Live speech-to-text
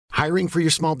Hiring for your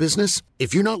small business?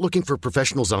 If you're not looking for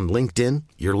professionals on LinkedIn,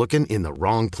 you're looking in the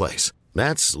wrong place.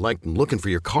 That's like looking for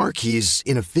your car keys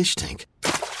in a fish tank.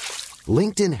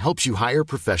 LinkedIn helps you hire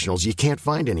professionals you can't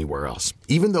find anywhere else,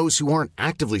 even those who aren't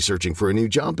actively searching for a new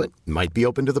job but might be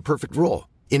open to the perfect role.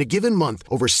 In a given month,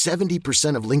 over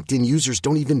 70% of LinkedIn users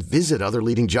don't even visit other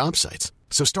leading job sites.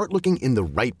 So start looking in the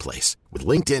right place. With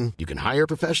LinkedIn, you can hire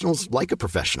professionals like a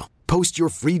professional. Post your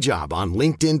free job on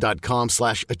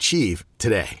linkedin.com/achieve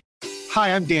today.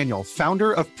 Hi, I'm Daniel,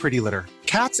 founder of Pretty Litter.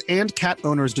 Cats and cat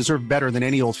owners deserve better than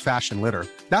any old-fashioned litter.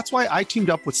 That's why I teamed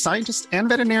up with scientists and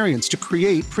veterinarians to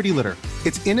create Pretty Litter.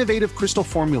 Its innovative crystal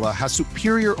formula has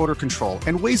superior odor control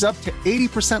and weighs up to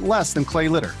 80% less than clay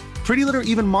litter. Pretty Litter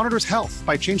even monitors health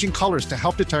by changing colors to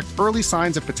help detect early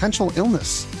signs of potential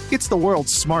illness. It's the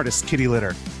world's smartest kitty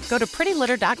litter. Go to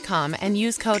prettylitter.com and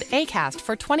use code ACAST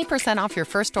for 20% off your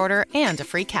first order and a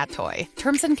free cat toy.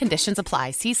 Terms and conditions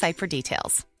apply. See site for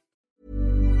details.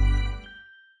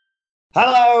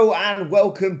 Hello and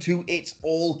welcome to It's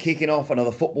All Kicking Off,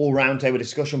 another football roundtable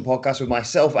discussion podcast with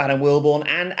myself, Adam Wilborn,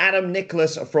 and Adam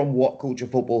Nicholas from What Culture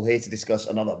Football, here to discuss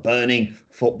another burning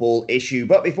football issue.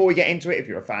 But before we get into it, if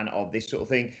you're a fan of this sort of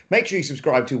thing, make sure you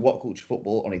subscribe to What Culture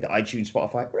Football on either iTunes,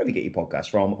 Spotify, wherever you get your podcasts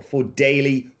from, for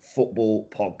daily football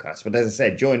podcasts. But as I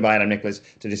said, joined by Adam Nicholas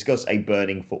to discuss a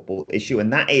burning football issue,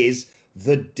 and that is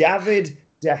the David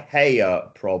De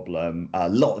Gea problem. A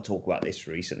lot of talk about this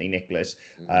recently, Nicholas.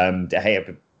 De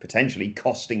Gea potentially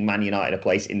costing Man United a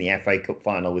place in the FA Cup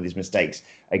final with his mistakes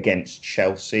against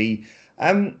Chelsea.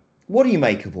 What do you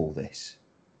make of all this?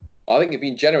 I think you're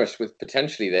being generous with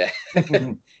potentially there.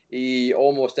 He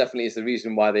almost definitely is the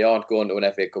reason why they aren't going to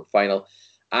an FA Cup final.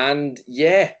 And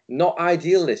yeah, not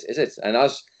ideal this, is it? And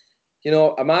as you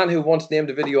know, a man who once named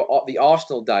a video the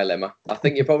Arsenal dilemma, I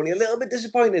think you're probably a little bit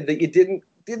disappointed that you didn't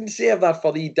save that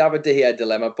for the David De Gea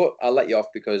dilemma, but I'll let you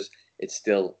off because it's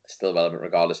still relevant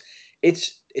regardless.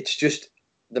 It's just,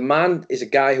 the man is a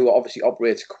guy who obviously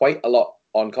operates quite a lot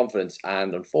on confidence,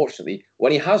 and unfortunately,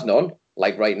 when he has none,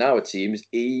 like right now it seems,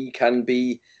 he can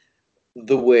be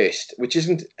the worst, which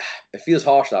isn't, it feels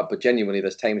harsh that, but genuinely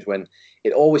there's times when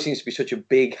it always seems to be such a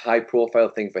big, high-profile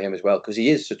thing for him as well, because he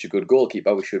is such a good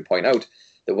goalkeeper. We should point out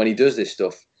that when he does this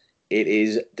stuff, it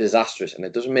is disastrous, and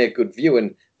it doesn't make good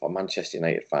viewing for Manchester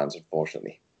United fans,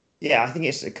 unfortunately. Yeah, I think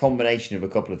it's a combination of a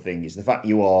couple of things. The fact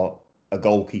you are a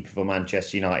goalkeeper for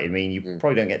Manchester United, I mean, you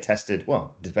probably don't get tested,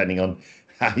 well, depending on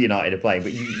how United are playing,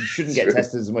 but you shouldn't get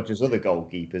tested as much as other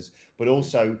goalkeepers. But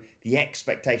also, the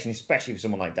expectation, especially for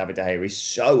someone like David De Gea, is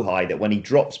so high that when he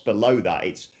drops below that,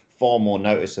 it's far more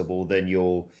noticeable than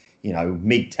your,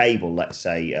 mid-table, let's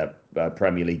say,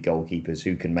 Premier League goalkeepers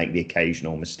who can make the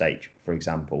occasional mistake, for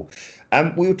example.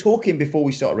 We were talking before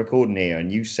we started recording here,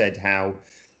 and you said how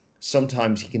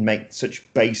sometimes he can make such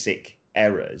basic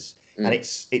errors. And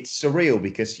it's surreal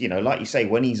because, like you say,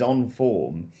 when he's on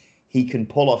form, he can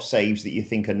pull off saves that you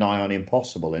think are nigh on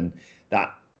impossible. And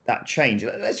that change.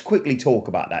 Let's quickly talk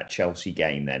about that Chelsea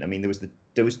game then. I mean,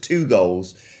 there was 2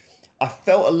 goals. I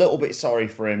felt a little bit sorry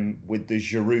for him with the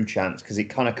Giroud chance because it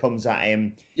kind of comes at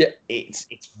him. Yeah, it's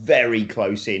very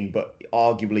close in, but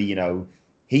arguably,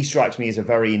 he strikes me as a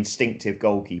very instinctive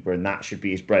goalkeeper, and that should be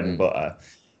his bread and butter.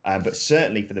 But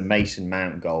certainly for the Mason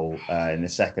Mount goal in the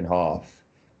second half,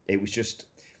 it was just.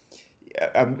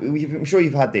 I'm sure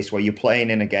you've had this where you're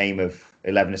playing in a game of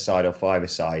 11-a-side or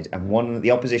 5-a-side, and the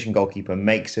opposition goalkeeper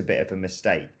makes a bit of a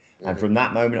mistake, and from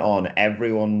that moment on,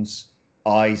 everyone's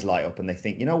eyes light up and they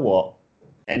think, you know what,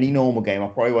 any normal game I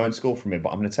probably won't score from him, but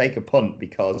I'm going to take a punt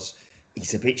because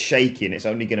he's a bit shaky and it's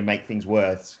only going to make things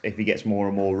worse if he gets more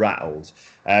and more rattled.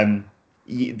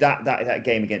 That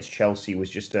game against Chelsea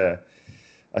was just a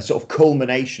sort of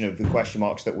culmination of the question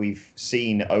marks that we've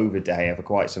seen over De Gea for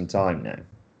quite some time now.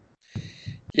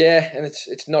 Yeah, and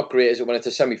it's not great, is it, when it's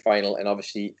a semi-final, and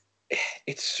obviously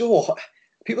it's so.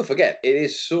 People forget it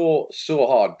is so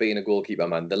hard being a goalkeeper,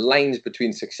 man. The lines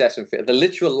between success and failure, the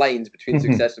literal lines between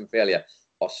success and failure,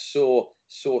 are so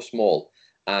small.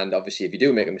 And obviously, if you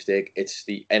do make a mistake, it's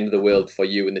the end of the world for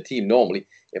you and the team. Normally,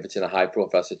 if it's in a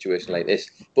high-profile situation like this,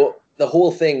 but the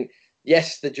whole thing,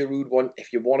 yes, the Giroud one.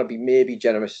 If you want to be maybe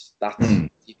generous, that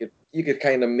you could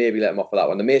kind of maybe let him off for that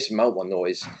one. The Mason Mount one though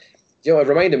is, it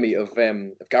reminded me of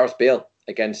Gareth Bale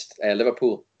against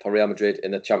Liverpool for Real Madrid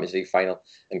in the Champions League final,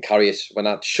 and Karius, when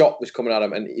that shot was coming at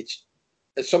him, and it's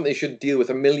something you should deal with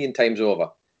a million times over,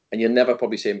 and you'll never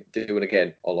probably see him do it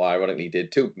again, although ironically he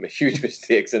did 2 huge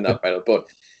mistakes in that final. But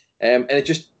and it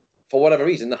just, for whatever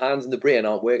reason, the hands and the brain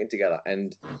aren't working together,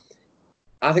 and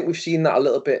I think we've seen that a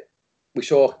little bit. We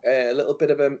saw a little bit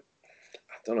of I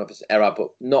don't know if it's error, but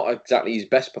not exactly his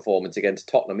best performance against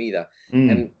Tottenham either.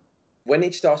 And when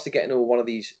it starts to get into one of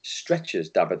these stretches,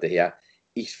 David De Gea,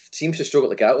 he seems to struggle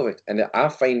to get out of it. And I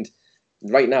find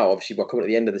right now, obviously, we're coming at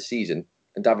the end of the season,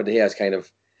 and David De Gea is kind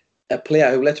of a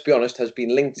player who, let's be honest, has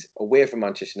been linked away from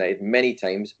Manchester United many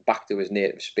times back to his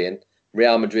native Spain,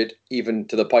 Real Madrid, even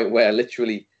to the point where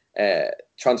literally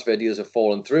transfer deals have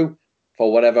fallen through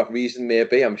for whatever reason may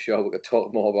be. I'm sure we could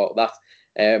talk more about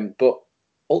that. But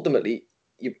ultimately,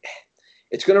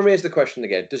 it's going to raise the question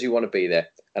again, does he want to be there?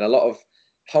 And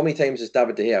how many times has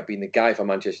David De Gea been the guy for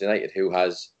Manchester United who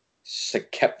has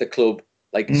kept the club,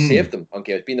 saved them on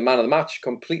games, been the man of the match,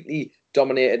 completely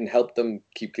dominated and helped them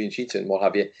keep clean sheets and what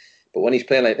have you. But when he's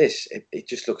playing like this, it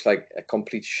just looks like a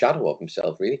complete shadow of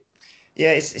himself, really.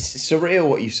 Yeah, it's surreal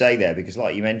what you say there, because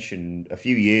like you mentioned a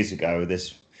few years ago,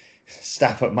 there's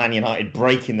staff at Man United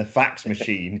breaking the fax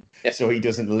machine so he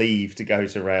doesn't leave to go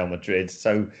to Real Madrid.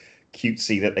 So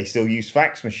cutesy that they still use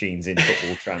fax machines in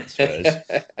football transfers,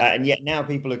 and yet now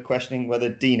people are questioning whether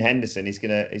Dean Henderson is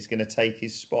gonna take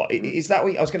his spot. Is that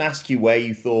what I was going to ask you, where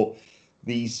you thought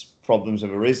these problems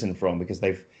have arisen from? Because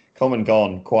they've come and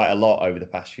gone quite a lot over the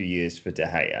past few years for De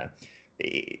Gea.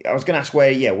 I was going to ask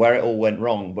where it all went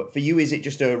wrong, but for you, is it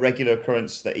just a regular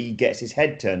occurrence that he gets his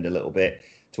head turned a little bit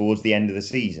towards the end of the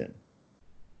season?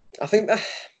 I think that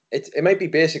it might be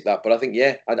basic, that, but I think,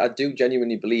 I do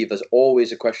genuinely believe there's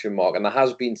always a question mark, and there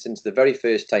has been since the very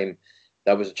first time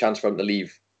there was a chance for him to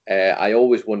leave. I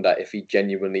always wonder if he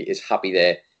genuinely is happy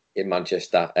there in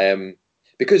Manchester.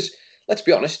 Because, let's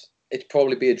be honest, it'd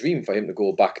probably be a dream for him to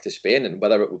go back to Spain, and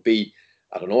whether it would be,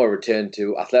 I don't know, a return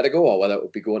to Atletico, or whether it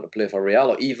would be going to play for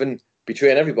Real, or even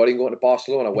betraying everybody and going to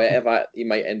Barcelona, wherever he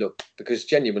might end up. Because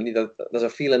genuinely, there's a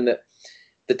feeling that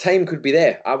the time could be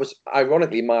there.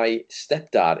 Ironically, my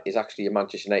stepdad is actually a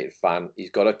Manchester United fan. He's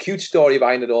got a cute story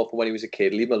behind it all from when he was a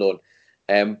kid. Leave him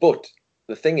alone. But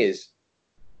the thing is,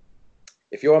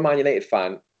 if you're a Man United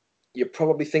fan, you're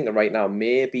probably thinking right now,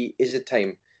 maybe is it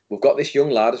time? We've got this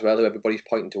young lad as well who everybody's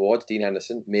pointing towards, Dean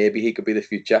Henderson. Maybe he could be the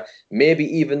future. Maybe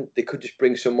even they could just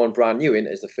bring someone brand new in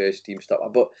as the first team stopper.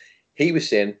 But he was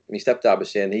saying, and his stepdad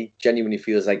was saying, he genuinely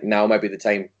feels like now might be the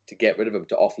time to get rid of him,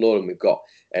 to offload him. We've got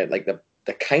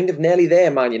they're kind of nearly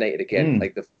there, Man United again.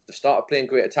 Like they've started playing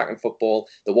great attacking football.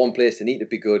 The one place they need to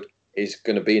be good is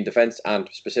going to be in defence, and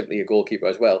specifically a goalkeeper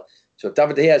as well. So if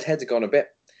David De Gea's head's gone a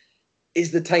bit,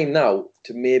 is the time now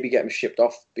to maybe get him shipped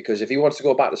off? Because if he wants to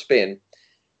go back to Spain,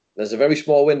 there's a very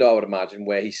small window, I would imagine,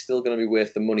 where he's still going to be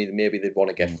worth the money that maybe they'd want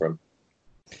to get for him.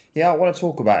 Yeah, I want to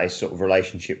talk about his sort of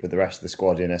relationship with the rest of the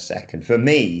squad in a second. For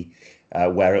me,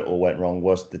 where it all went wrong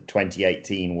was the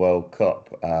 2018 World Cup.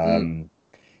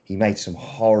 He made some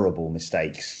horrible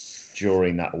mistakes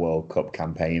during that World Cup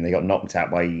campaign. They got knocked out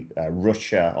by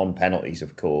Russia on penalties,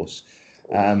 of course.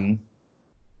 And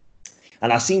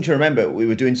I seem to remember we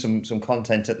were doing some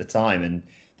content at the time, and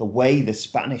the way the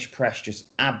Spanish press just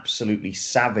absolutely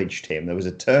savaged him. There was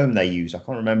a term they used, I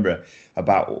can't remember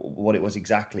about what it was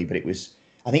exactly, but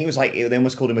I think it was like, they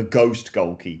almost called him a ghost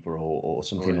goalkeeper or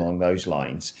something along those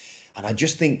lines. And I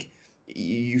just think,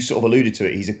 you sort of alluded to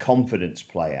it, he's a confidence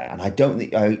player, and I don't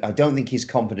think his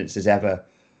confidence has ever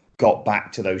got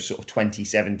back to those sort of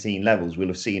 2017 levels. We'll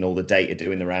have seen all the data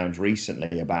doing the rounds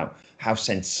recently about how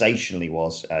sensational he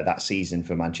was that season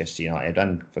for Manchester United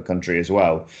and for country as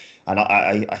well. And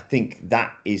I think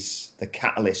that is the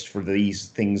catalyst for these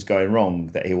things going wrong,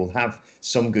 that he will have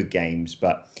some good games,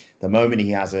 but the moment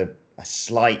he has a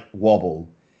slight wobble,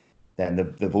 then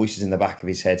the voices in the back of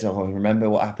his head, remember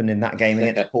what happened in that game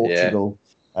against Portugal,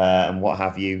 and what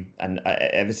have you. And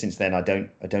ever since then, I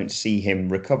don't see him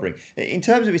recovering. In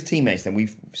terms of his teammates, then,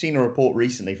 we've seen a report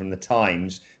recently from the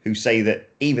Times who say that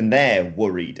even they're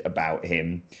worried about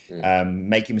him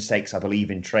making mistakes, I believe,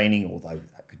 in training, although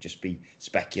that could just be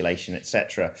speculation,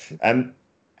 etc.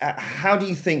 How do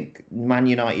you think Man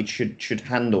United should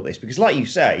handle this? Because like you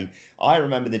say, I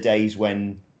remember the days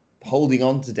when holding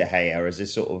on to De Gea as a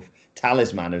sort of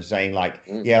talisman of saying, like,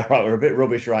 yeah, right, we're a bit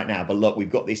rubbish right now, but look,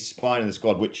 we've got this spine in the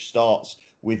squad which starts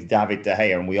with David De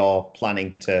Gea, and we are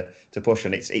planning to push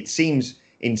on. It seems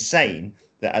insane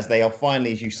that as they are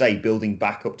finally, as you say, building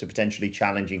back up to potentially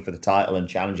challenging for the title and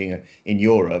challenging in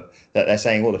Europe, that they're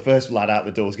saying, well, the first lad out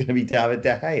the door is going to be David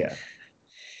De Gea.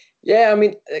 Yeah, I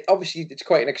mean, obviously it's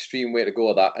quite an extreme way to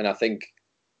go, that, and I think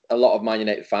a lot of Man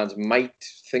United fans might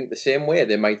think the same way.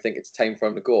 They might think it's time for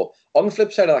him to go. On the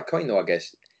flip side of that coin, though, I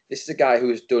guess, this is a guy who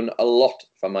has done a lot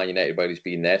for Man United while he's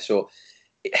been there. So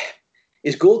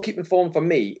his goalkeeping form for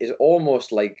me is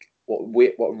almost like what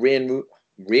Wayne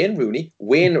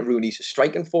Rooney's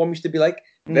striking form used to be like.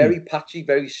 Very patchy,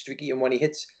 very streaky. And when he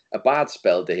hits a bad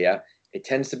spell to here, it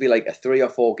tends to be like a 3 or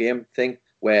 4 game thing.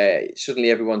 where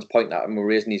suddenly everyone's pointing at him and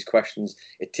raising these questions.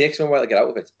 It takes him a while to get out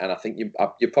of it, and I think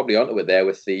you're probably onto it there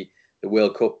with the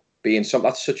World Cup being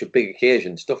that's such a big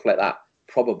occasion. Stuff like that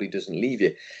probably doesn't leave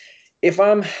you. If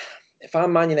I'm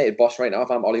Man United boss right now, if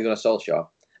I'm Ole Gunnar Solskjaer,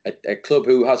 a club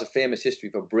who has a famous history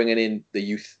for bringing in the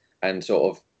youth and sort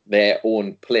of their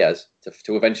own players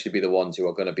to eventually be the ones who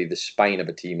are going to be the spine of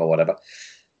a team or whatever.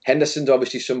 Henderson's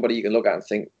obviously somebody you can look at and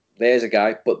think, there's a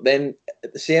guy. But then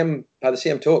by the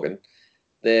same token,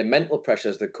 the mental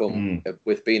pressures that come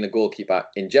with being a goalkeeper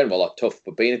in general are tough.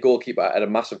 But being a goalkeeper at a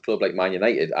massive club like Man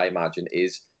United, I imagine,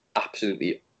 is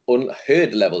absolutely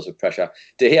unheard levels of pressure.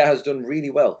 De Gea has done really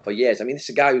well for years. I mean, this is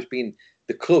a guy who's been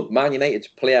the club, Man United's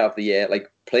player of the year,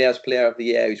 like Players Player of the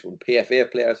Year, who's won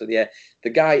PFA Players of the Year. The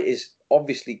guy is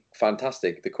obviously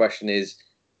fantastic. The question is,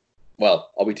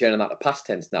 well, are we turning that to past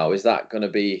tense now? Is that going to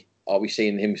be, are we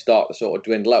seeing him start to sort of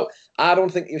dwindle out? I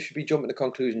don't think you should be jumping to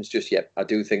conclusions just yet. I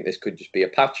do think this could just be a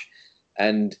patch.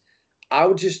 And I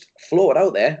would just float it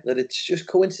out there that it's just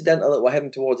coincidental that we're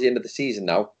heading towards the end of the season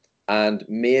now. And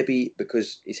maybe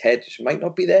because his head just might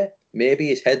not be there, maybe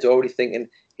his head's already thinking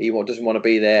he doesn't want to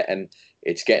be there, and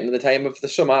it's getting to the time of the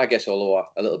summer, I guess, although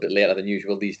a little bit later than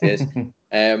usual these days.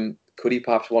 Could he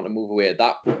perhaps want to move away?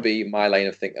 That would be my line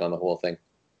of thinking on the whole thing.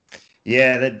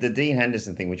 Yeah, the Dean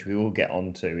Henderson thing, which we will get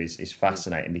onto, is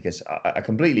fascinating because I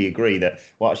completely agree that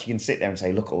whilst you can sit there and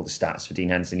say, look at all the stats for Dean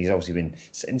Henderson, he's obviously been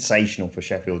sensational for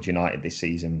Sheffield United this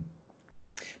season.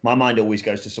 My mind always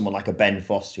goes to someone like a Ben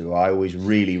Foster, who I always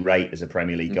really rate as a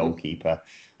Premier League goalkeeper,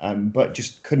 but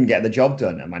just couldn't get the job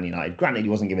done at Man United. Granted, he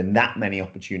wasn't given that many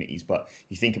opportunities, but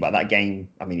you think about that game,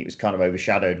 I mean, it was kind of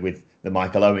overshadowed with the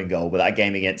Michael Owen goal, but that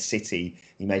game against City,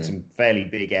 he made some fairly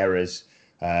big errors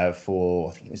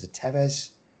for, I think it was the Tevez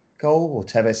goal, or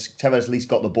Tevez at least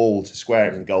got the ball to square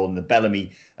it for the goal, and the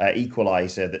Bellamy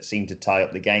equaliser that seemed to tie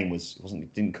up the game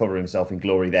didn't cover himself in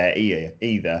glory there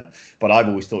either. But I've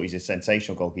always thought he's a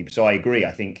sensational goalkeeper. So I agree.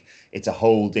 I think it's a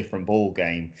whole different ball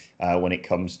game when it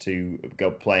comes to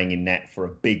playing in net for a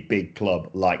big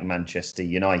club like Manchester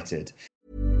United.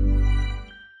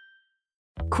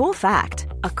 Cool fact,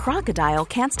 a crocodile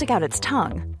can't stick out its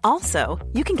tongue. Also,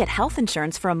 you can get health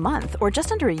insurance for a month or just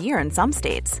under a year in some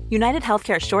states. United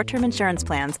Healthcare short-term insurance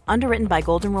plans, underwritten by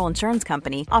Golden Rule Insurance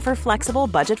Company, offer flexible,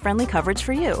 budget-friendly coverage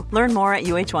for you. Learn more at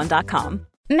uh1.com.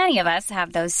 Many of us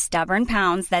have those stubborn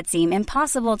pounds that seem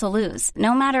impossible to lose,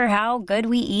 no matter how good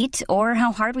we eat or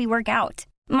how hard we work out.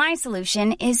 My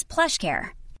solution is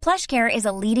PlushCare. PlushCare is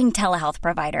a leading telehealth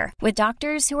provider with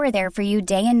doctors who are there for you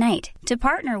day and night to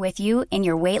partner with you in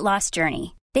your weight loss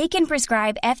journey. They can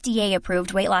prescribe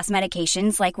FDA-approved weight loss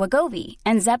medications like Wegovy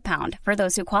and Zepbound for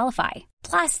those who qualify.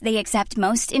 Plus, they accept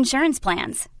most insurance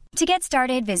plans. To get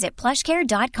started, visit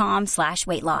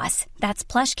plushcare.com/weightloss. That's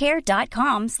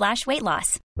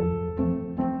plushcare.com/weightloss.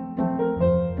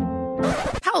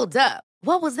 Hold up.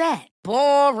 What was that?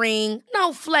 Boring.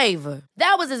 No flavor.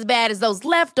 That was as bad as those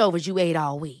leftovers you ate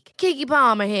all week. Keke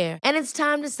Palmer here, and it's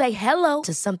time to say hello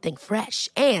to something fresh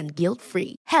and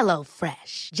guilt-free. Hello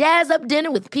Fresh. Jazz up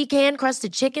dinner with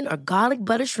pecan-crusted chicken or garlic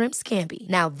butter shrimp scampi.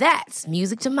 Now that's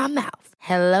music to my mouth.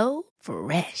 Hello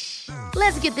Fresh.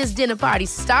 Let's get this dinner party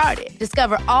started.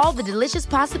 Discover all the delicious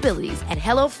possibilities at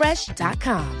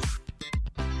hellofresh.com.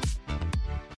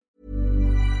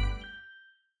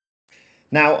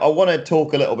 Now, I want to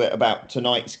talk a little bit about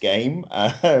tonight's game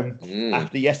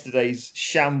after yesterday's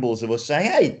shambles of us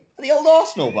saying, hey, are the old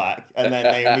Arsenal back? And then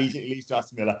they immediately lose to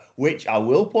Aston Villa, which I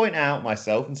will point out,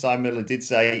 myself and Simon Miller did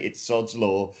say it's sod's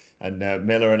law. And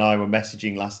Miller and I were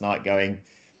messaging last night going,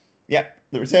 yep,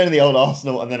 the return of the old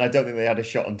Arsenal. And then I don't think they had a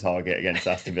shot on target against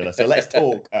Aston Villa. So let's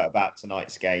talk about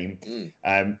tonight's game.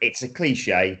 It's a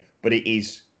cliche, but it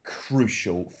is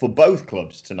crucial for both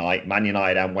clubs tonight, Man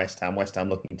United and West Ham. West Ham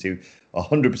looking to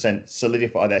 100%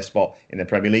 solidify their spot in the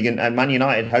Premier League, and Man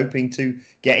United hoping to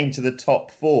get into the top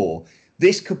four.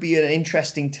 This could be an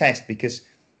interesting test because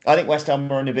I think West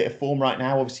Ham are in a bit of form right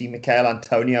now. Obviously, Michail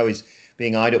Antonio is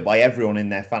being eyed up by everyone in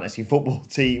their fantasy football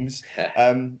teams.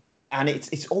 And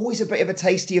it's always a bit of a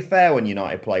tasty affair when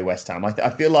United play West Ham. I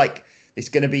feel like it's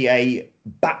going to be a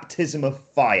baptism of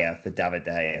fire for David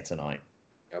De Gea tonight.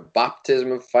 A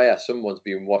baptism of fire. Someone's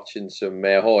been watching some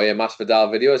Jorge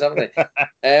Masvidal videos, haven't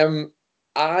they?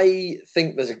 I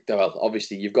think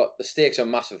obviously you've got the stakes are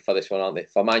massive for this one, aren't they?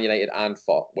 For Man United and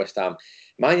for West Ham.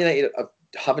 Man United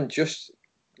haven't just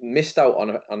missed out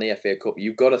on the FA Cup.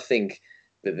 You've got to think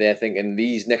that they're thinking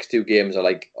these next two games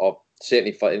are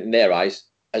certainly in their eyes,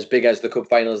 as big as the cup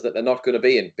finals that they're not going to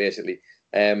be in, basically.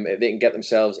 If they can get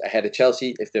themselves ahead of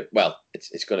Chelsea, it's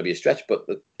going to be a stretch, but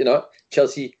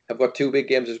Chelsea have got two big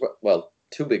games as well. Well,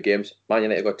 two big games. Man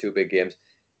United have got two big games.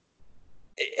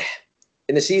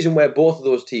 in a season where both of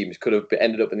those teams could have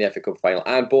ended up in the FA Cup final,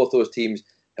 and both those teams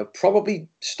have probably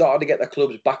started to get their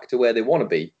clubs back to where they want to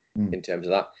be in terms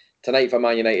of that. Tonight for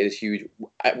Man United is huge.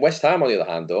 At West Ham, on the other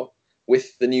hand, though,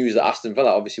 with the news that Aston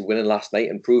Villa obviously winning last night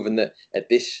and proving that at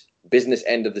this business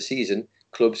end of the season,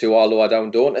 clubs who are lower down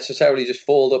don't necessarily just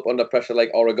fold up under pressure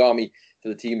like origami to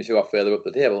the teams who are further up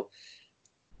the table.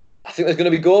 I think there's going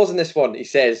to be goals in this one, he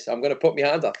says. I'm going to put my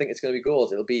hand. I think it's going to be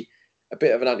goals. It'll be a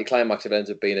bit of an anticlimax if it ends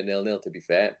up being a 0-0, to be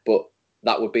fair. But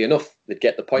that would be enough. They'd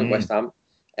get the point, West Ham.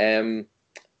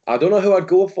 I don't know who I'd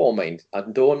go for, mind. I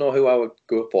don't know who I would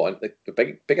go for. And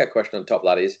the bigger question on top of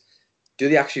that is, do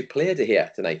they actually play De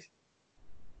Gea tonight?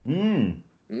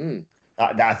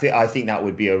 I think that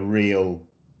would be a real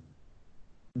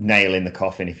nail in the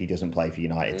coffin if he doesn't play for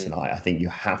United tonight. I think you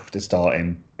have to start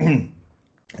him,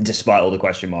 despite all the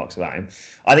question marks about him.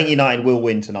 I think United will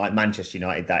win tonight. Manchester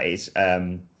United, that is.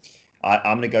 I'm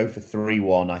going to go for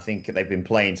 3-1. I think they've been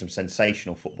playing some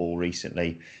sensational football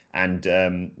recently, and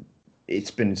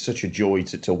it's been such a joy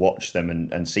to watch them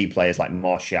and see players like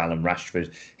Martial and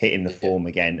Rashford hitting the form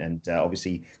again, and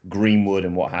obviously Greenwood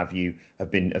and what have you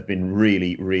have been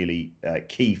really, really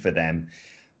key for them.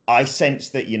 I sense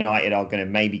that United are going to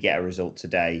maybe get a result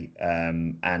today,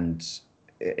 and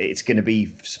it's going to be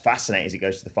fascinating as it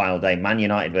goes to the final day. Man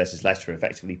United versus Leicester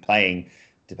effectively playing,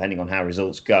 depending on how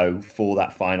results go, for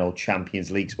that final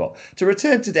Champions League spot. To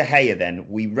return to De Gea then,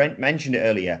 we mentioned it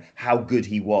earlier, how good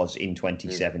he was in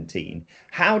 2017.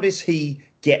 How does he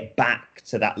get back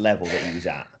to that level that he was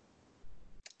at?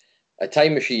 A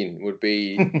time machine would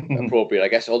be appropriate, I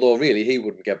guess, although really he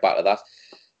wouldn't get back to that.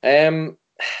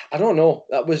 I don't know.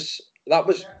 That was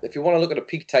if you want to look at a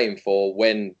peak time for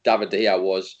when David De Gea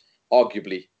was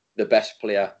arguably the best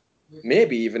player,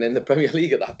 maybe even in the Premier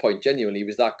League at that point. Genuinely, he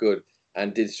was that good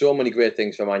and did so many great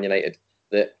things for Man United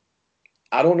that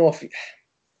I don't know if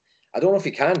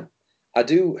he can.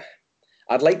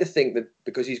 I'd like to think that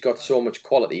because he's got so much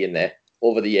quality in there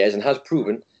over the years and has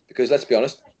proven, because let's be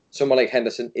honest, someone like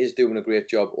Henderson is doing a great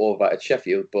job over at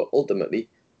Sheffield, but ultimately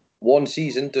one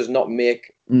season does not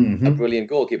make a brilliant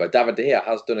goalkeeper. David De Gea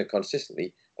has done it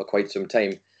consistently for quite some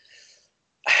time.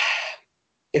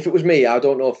 If it was me, I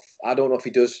don't know if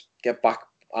he does get back.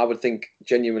 I would think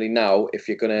genuinely now, if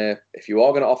you are going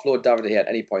to offload David De Gea at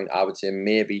any point, I would say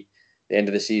maybe the end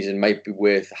of the season might be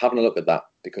worth having a look at that,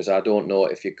 because I don't know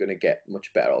if you're going to get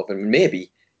much better off him.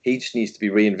 Maybe he just needs to be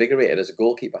reinvigorated as a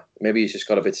goalkeeper. Maybe he's just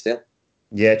got a bit still.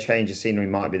 Yeah, change of scenery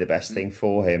might be the best thing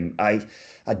for him. I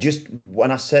just,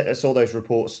 when I saw those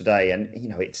reports today, and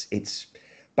it's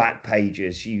back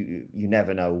pages. You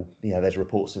never know. There's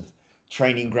reports of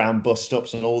training ground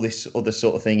bust-ups and all this other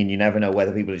sort of thing, and you never know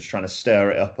whether people are just trying to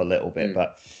stir it up a little bit.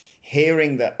 But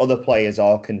hearing that other players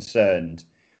are concerned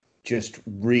just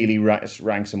really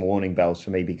rang some warning bells for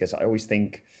me, because I always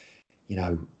think,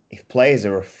 if players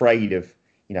are afraid of,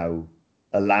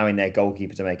 allowing their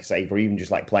goalkeeper to make a save, or even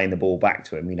just like playing the ball back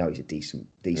to him, he's a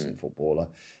decent footballer.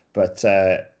 But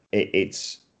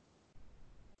it's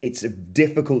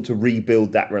difficult to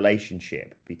rebuild that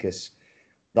relationship, because,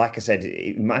 like I said,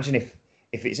 imagine if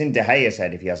it's in De Gea's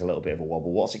head, if he has a little bit of a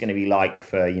wobble, what's it going to be like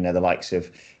for, the likes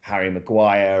of Harry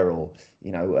Maguire or,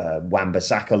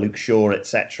 Wan-Bissaka, Luke Shaw,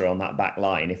 etc. on that back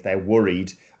line, if they're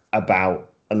worried about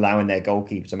allowing their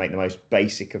goalkeeper to make the most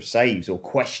basic of saves, or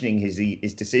questioning his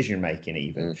decision-making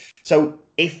even. So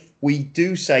if we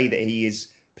do say that he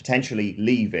is potentially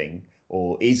leaving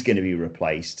or is going to be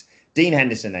replaced, Dean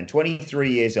Henderson then,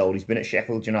 23 years old, he's been at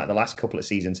Sheffield United the last couple of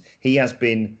seasons. He has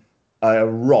been a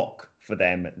rock for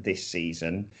them this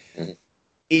season.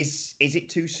 Is it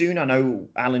too soon? I know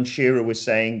Alan Shearer was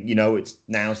saying,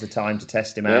 now's the time to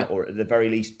test him out, or at the very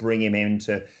least bring him in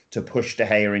to push De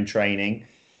Gea in training.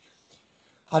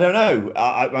 I don't know.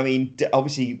 I mean,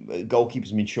 obviously,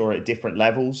 goalkeepers mature at different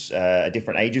levels, at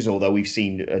different ages, although we've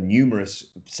seen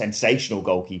numerous sensational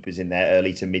goalkeepers in their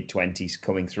early to mid-20s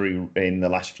coming through in the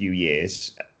last few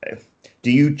years.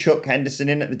 Do you chuck Henderson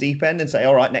in at the deep end and say,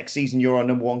 all right, next season you're our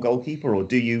number one goalkeeper? Or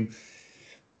do you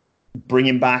bring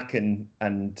him back and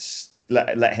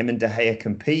let him and De Gea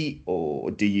compete?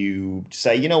 Or do you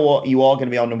say, you know what, you are going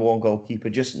to be our number one goalkeeper,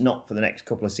 just not for the next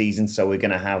couple of seasons, so we're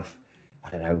going to have, I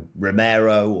don't know,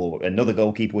 Romero or another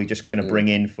goalkeeper we're just going to bring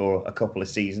in for a couple of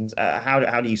seasons?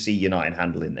 How do you see United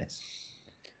handling this?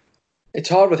 It's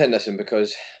hard with Henderson,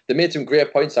 because they made some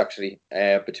great points, actually,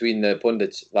 between the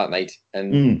pundits that night.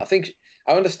 And I think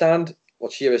I understand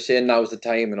what Shearer's saying, now's the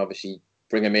time, and obviously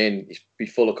bring him in. He's be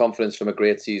full of confidence from a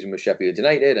great season with Sheffield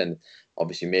United, and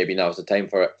obviously maybe now's the time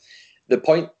for it. The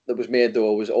point that was made,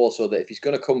 though, was also that if he's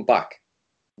going to come back,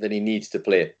 then he needs to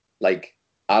play. Like,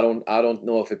 I don't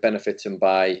know if it benefits him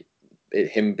by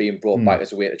him being brought back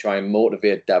as a way to try and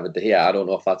motivate David De Gea. I don't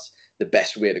know if that's the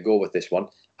best way to go with this one.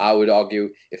 I would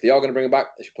argue if they are going to bring him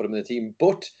back, they should put him in the team.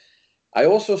 But I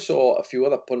also saw a few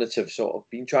other pundits have sort of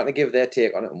been trying to give their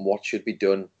take on it and what should be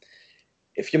done.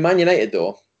 If you're Man United,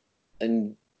 though,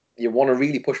 and you want to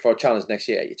really push for a challenge next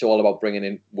year, it's all about bringing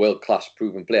in world-class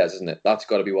proven players, isn't it? That's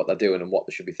got to be what they're doing and what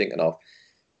they should be thinking of.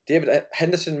 David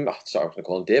Henderson, sorry, I'm going to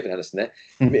call him David Henderson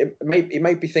there. He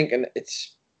might be thinking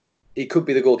he could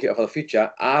be the goalkeeper for the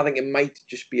future. I think it might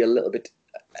just be a little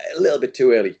bit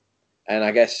too early. And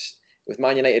I guess with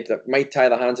Man United, that might tie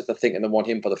their hands if they're thinking they want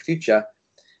him for the future.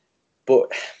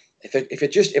 But if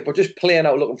we're just playing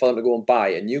out looking for them to go and buy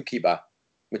a new keeper,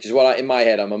 which is what in my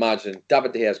head I'm imagining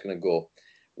David De Gea is going to go,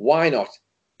 why not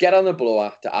get on the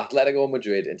blower to Atletico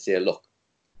Madrid and say, look,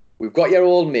 we've got your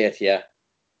old mate here.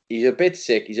 He's a bit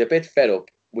sick. He's a bit fed up.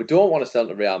 We don't want to sell him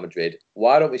to Real Madrid.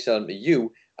 Why don't we sell him to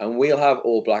you? And we'll have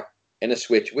Oblak in a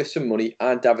switch with some money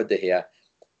and David De Gea.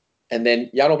 And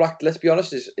then Jan Oblak, let's be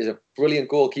honest, is a brilliant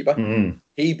goalkeeper.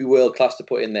 He'd be world class to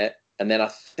put in there. And then I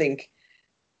think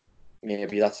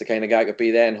maybe that's the kind of guy who could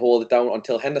be there and hold it down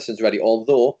until Henderson's ready.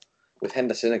 Although with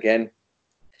Henderson again,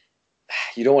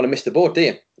 you don't want to miss the boat, do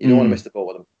you? You don't want to miss the boat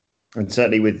with him. And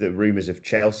certainly with the rumours of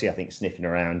Chelsea, I think, sniffing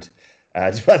around.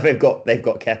 Despite they've got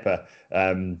Kepa,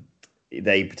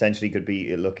 they potentially could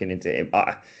be looking into him.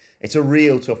 It's a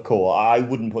real tough call. I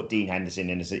wouldn't put Dean Henderson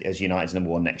in as United's number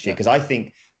one next year because I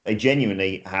think they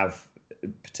genuinely have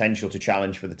potential to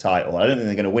challenge for the title. I don't think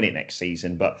they're going to win it next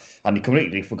season, but I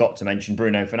completely forgot to mention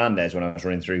Bruno Fernandes when I was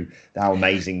running through how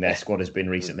amazing their squad has been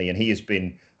recently, and he has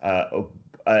been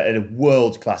a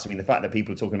world class. I mean, the fact that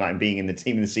people are talking about him being in the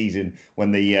team of the season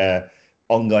when the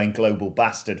ongoing global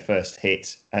bastard first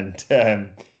hit, and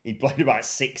he played about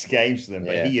 6 games for them,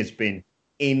 but he has been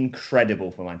incredible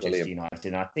for Manchester United.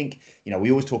 And I think, we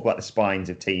always talk about the spines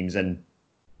of teams, and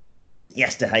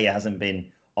yes, De Gea hasn't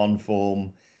been on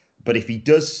form, but if he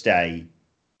does stay,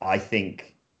 I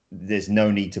think there's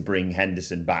no need to bring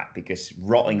Henderson back because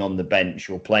rotting on the bench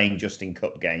or playing just in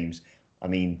cup games, I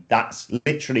mean, that's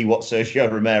literally what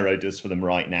Sergio Romero does for them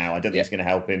right now. I don't think it's going to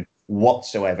help him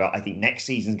whatsoever. I think next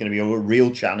season is going to be a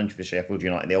real challenge for Sheffield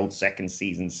United, the old second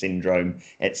season syndrome,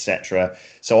 etc.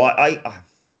 So I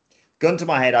gun to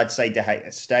my head, I'd say De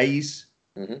Gea stays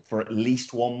for at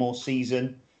least one more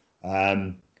season.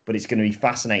 But it's going to be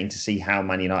fascinating to see how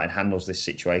Man United handles this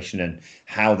situation and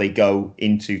how they go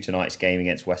into tonight's game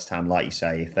against West Ham. Like you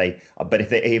say,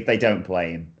 if they don't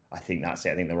play him, I think that's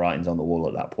it. I think the writing's on the wall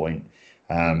at that point.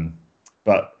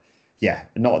 But yeah,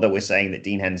 not that we're saying that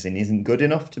Dean Henderson isn't good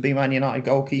enough to be Man United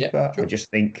goalkeeper. Yeah, sure. I just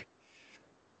think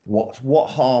what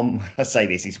harm, I say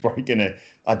this, he's probably going to,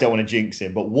 I don't want to jinx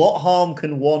him, but what harm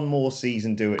can one more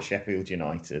season do at Sheffield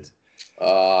United?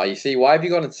 You see, why have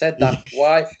you gone and said that?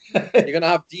 Why? You're going to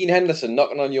have Dean Henderson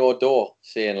knocking on your door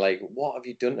saying, like, what have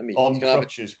you done to me? On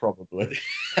crutches, probably.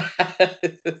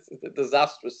 A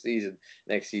disastrous season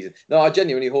next season. No, I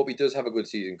genuinely hope he does have a good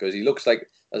season because he looks like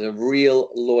there's a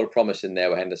real load of promise in there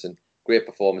with Henderson. Great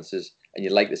performances, and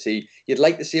you'd like to see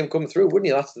him come through, wouldn't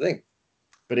you? That's the thing.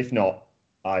 But if not,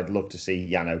 I'd love to see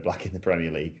Jan Oblak in the Premier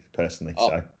League, personally. Oh,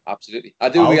 so absolutely. I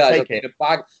do realise I've made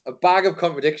a bag of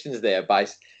contradictions there by...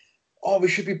 Oh, we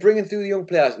should be bringing through the young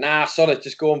players. Nah, sorry,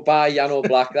 just go and buy Jan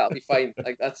Oblak. That'll be fine.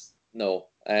 Like that's no.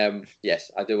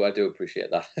 Yes, I do appreciate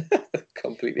that.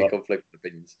 Completely conflicting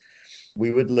opinions.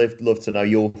 We would love to know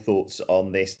your thoughts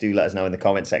on this. Do let us know in the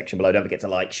comment section below. Don't forget to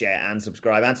like, share, and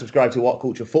subscribe. And subscribe to What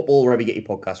Culture Football, wherever you get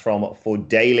your podcast from, for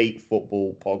daily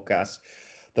football podcasts.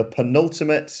 The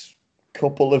penultimate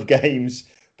couple of games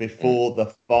before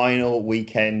the final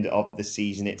weekend of the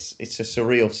season. It's a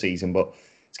surreal season, but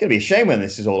it's going to be a shame when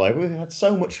this is all over. We've had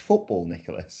so much football,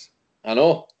 Nicholas. I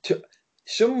know.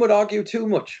 Some would argue too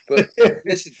much, but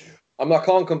listen, I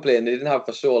can't complain. They didn't have it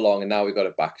for so long, and now we got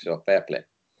it back, so fair play.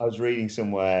 I was reading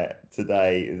somewhere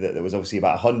today that there was obviously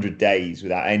about 100 days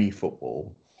without any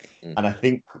football. And I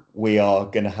think we are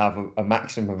going to have a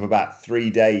maximum of about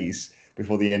 3 days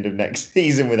before the end of next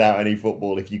season without any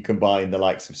football if you combine the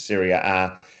likes of Serie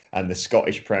A and the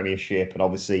Scottish Premiership, and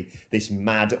obviously this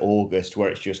mad August where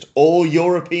it's just all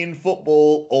European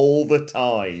football all the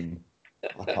time.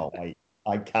 I can't wait.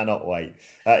 I cannot wait.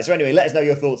 So anyway, let us know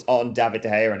your thoughts on David De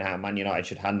Gea and how Man United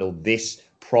should handle this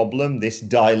problem, this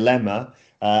dilemma.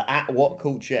 At What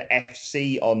Culture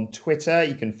FC on Twitter.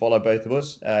 You can follow both of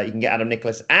us. You can get Adam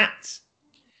Nicholas at...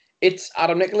 It's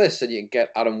Adam Nicholas, and you can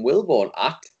get Adam Wilborn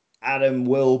at... Adam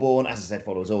Wilborn. As I said,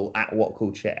 follow us all at What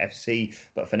Culture FC.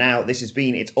 But for now, this has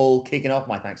been It's All Kicking Off.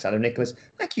 My thanks to Adam Nicholas.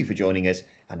 Thank you for joining us,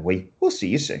 and we will see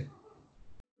you soon.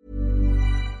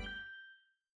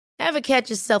 Ever catch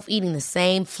yourself eating the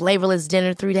same flavorless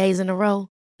dinner 3 days in a row?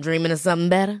 Dreaming of something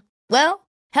better? Well,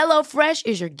 HelloFresh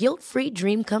is your guilt-free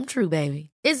dream come true, baby.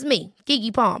 It's me,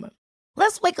 Keke Palmer.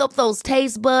 Let's wake up those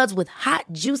taste buds with hot,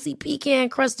 juicy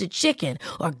pecan-crusted chicken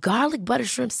or garlic butter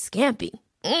shrimp scampi.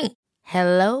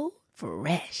 Hello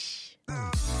Fresh.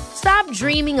 Stop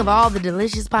dreaming of all the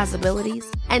delicious possibilities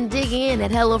and dig in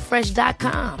at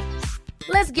HelloFresh.com.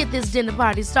 Let's get this dinner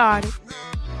party started.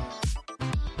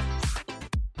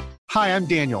 Hi, I'm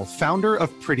Daniel, founder of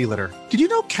Pretty Litter. Did you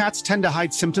know cats tend to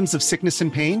hide symptoms of sickness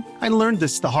and pain? I learned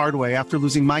this the hard way after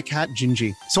losing my cat,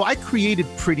 Gingy. So I created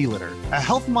Pretty Litter, a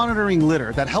health monitoring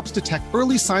litter that helps detect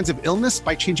early signs of illness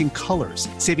by changing colors,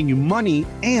 saving you money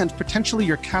and potentially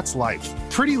your cat's life.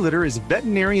 Pretty Litter is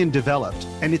veterinarian developed,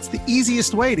 and it's the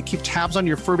easiest way to keep tabs on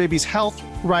your fur baby's health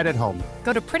right at home.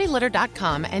 Go to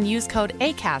prettylitter.com and use code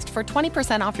ACAST for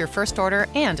 20% off your first order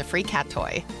and a free cat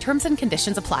toy. Terms and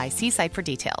conditions apply. See site for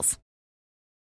details.